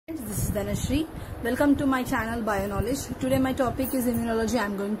DhanaShri. Welcome to my channel BioKnowledge. Today my topic is immunology. I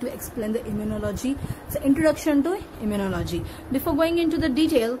am going to explain the immunology. It's an introduction to immunology. Before going into the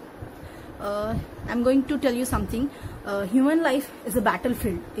detail, I am going to tell you something. Human life is a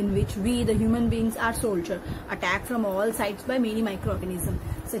battlefield in which we, the human beings, are soldiers, attacked from all sides by many microorganisms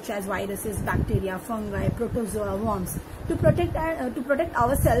such as viruses, bacteria, fungi, protozoa, worms. To protect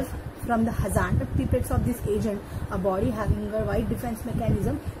ourselves from the hazardous effects of this agent, a body having a wide defense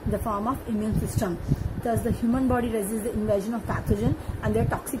mechanism in the form of immune system. Thus, the human body resists the invasion of pathogen and their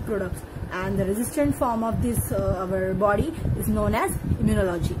toxic products, and the resistant form of this our body is known as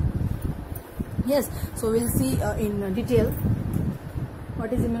immunology. Yes, so we'll see in detail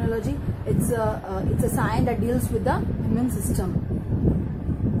what is immunology. It's a science that deals with the immune system.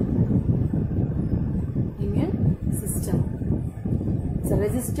 Immune system. It's a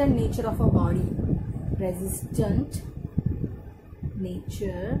resistant nature of a body. Resistant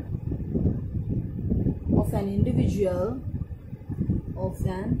nature of an individual.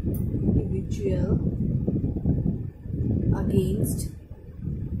 Against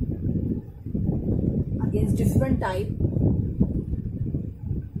different type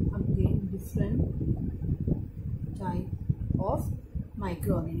of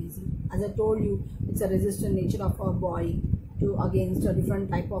microorganism. As I told you, it's a resistant nature of our body against a different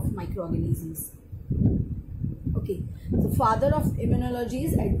type of microorganisms. Okay, the father of immunology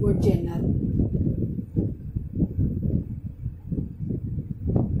is Edward Jenner.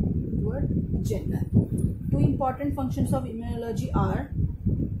 Two important functions of immunology are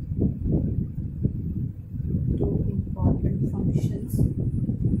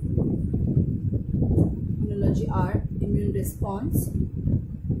immune response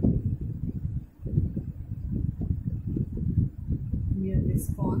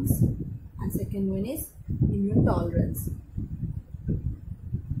and second one is immune tolerance.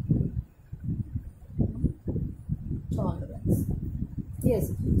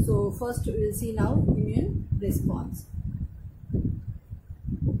 Yes, so first we will see now immune response.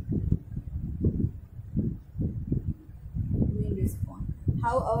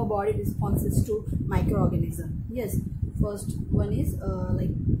 How our body responds to microorganism. Yes, first one is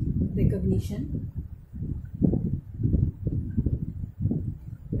like recognition,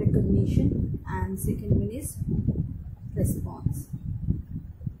 and second one is response.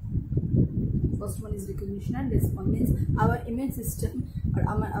 First one is recognition and response, means our immune system or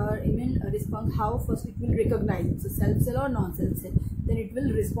our immune response, how first it will recognize it's a self cell or non-self cell, then it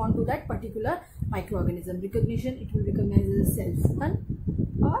will respond to that particular microorganism. Recognition, it will recognize as a self one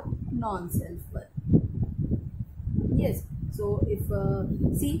or non-self one. Yes, so if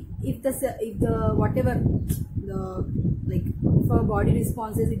our body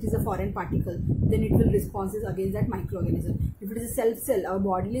responses, it is a foreign particle, then it will respond against that microorganism. If it is a self cell, our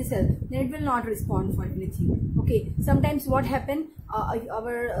bodily cell, then it will not respond for anything. Okay, sometimes what happen,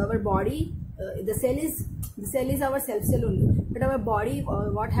 our body, the cell is our self cell only, but our body,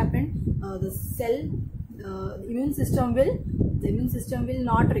 what happened, the immune system will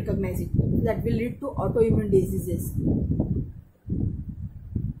not recognize it. That will lead to autoimmune diseases.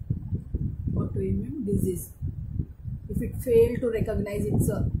 If it fail to recognize its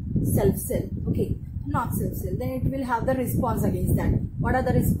self cell, okay, not self cell, then it will have the response against that. What are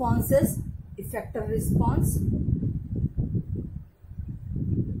the responses? Effector response,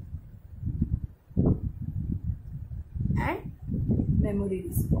 and memory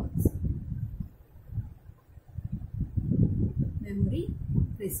response.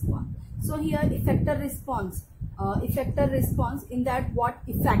 So here effector response, in that what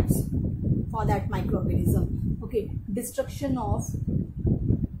effects for that microorganism. Okay, destruction of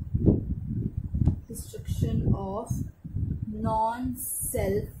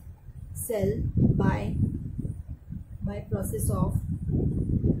non-self cell by process of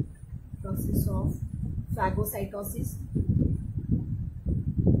phagocytosis,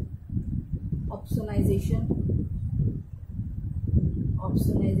 opsonization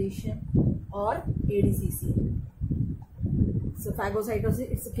or ADCC. So phagocytosis,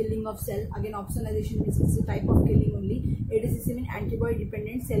 it's a killing of cell. Again, opsonization means it's a type of killing only. ADCC means antibody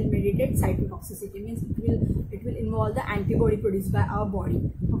dependent cell mediated cytotoxicity, means it will involve the antibody produced by our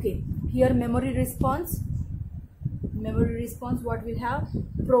body. Okay, here memory response, what will have?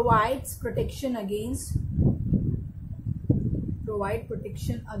 Provides protection against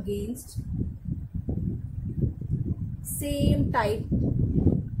same type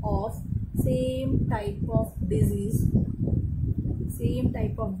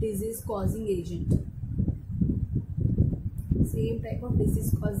of disease causing agent.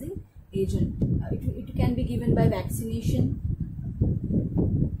 It can be given by vaccination,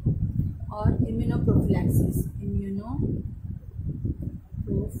 Immunoprophylaxis.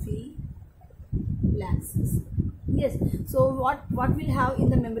 Immunoprophylaxis. Yes, so what we'll have in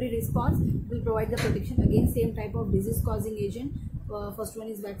the memory response will provide the protection against same type of disease causing agent. First one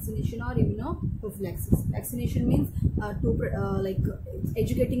is vaccination or immunoprophylaxis. Vaccination means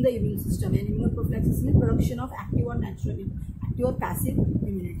educating the immune system, and immunoprophylaxis means production of active or natural, active or passive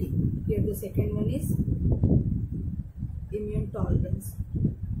immunity. Here the second one is immune tolerance.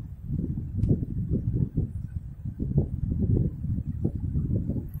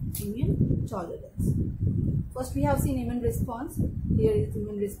 Immune tolerance. First we have seen immune response. Here is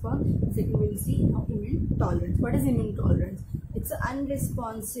immune response. Second we will see now immune tolerance. What is immune tolerance? It's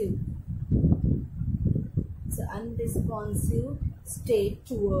unresponsive. It's an unresponsive state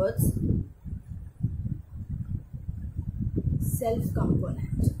towards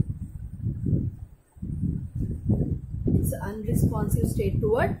self-component. It's an unresponsive state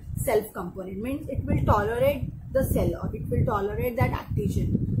toward self-component. Means it will tolerate the cell, or it will tolerate that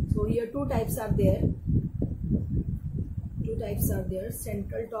antigen. So here two types are there.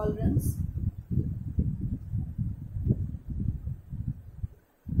 Central tolerance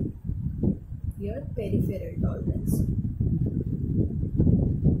here, peripheral tolerance.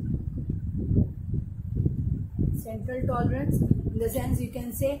 Central tolerance, in the sense you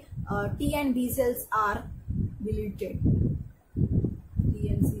can say T and B cells are deleted. T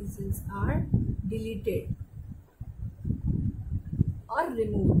and C cells are deleted or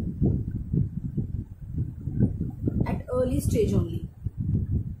removed at early stage only.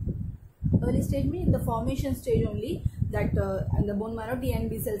 Early stage means in the formation stage only, that in the bone marrow T and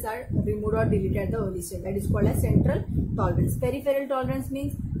B cells are removed or deleted at the early stage. That is called as central tolerance. Peripheral tolerance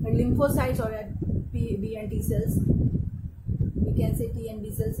means lymphocytes or B and T cells, we can say T and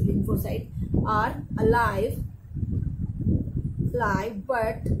B cells, lymphocytes are alive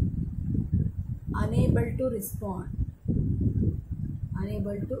but unable to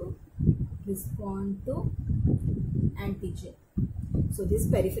respond to antigen. So this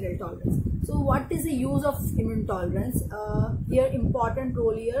peripheral tolerance. So what is the use of immune tolerance? Here important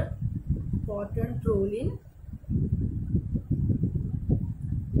role in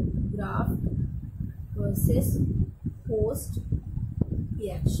graft versus host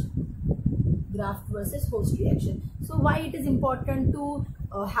reaction. So why it is important to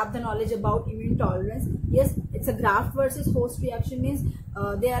have the knowledge about immune tolerance? Yes, it's a graft versus host reaction, means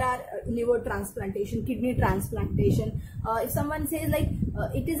there are liver transplantation, kidney transplantation. If someone says like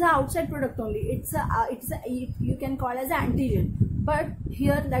it is an outside product only, you can call as an antigen. But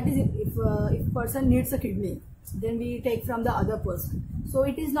here that is if person needs a kidney, then we take from the other person. So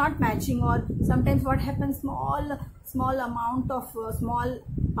it is not matching, or sometimes what happens, small amount of small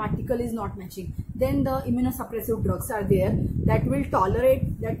particle is not matching. Then the immunosuppressive drugs are there that will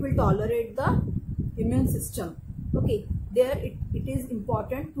tolerate the immune system. Okay, there it is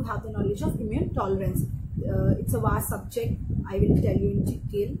important to have the knowledge of immune tolerance. It's a vast subject. I will tell you in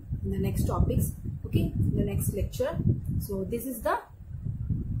detail in the next topics. Okay, in the next lecture. So this is the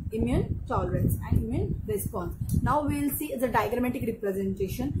immune tolerance and immune response. Now we will see the diagrammatic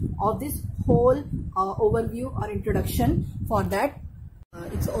representation of this whole overview or introduction. For that,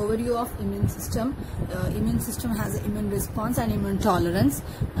 it's overview of immune system. Immune system has immune response and immune tolerance.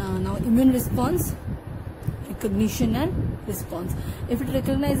 Now immune response, recognition and response. If it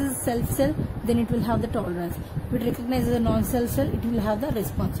recognizes self cell, then it will have the tolerance. If it recognizes a non-self cell, it will have the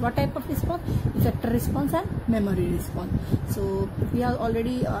response. What type of response? Effector response and memory response. So we have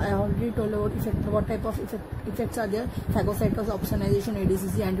already I already told about effector. What type of effects are there? Phagocytosis, opsonization,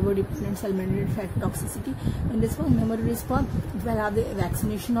 ADCC, antibody dependent cell mediated cytotoxicity. In response, memory response, it will have the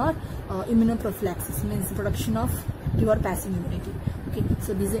vaccination or immunoprophylaxis, means the production of pure passive immunity. Okay,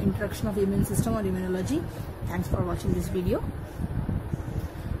 so this is the introduction of immune system or immunology. Thanks for watching this video.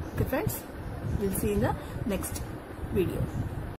 Okay friends, we'll see in the next video.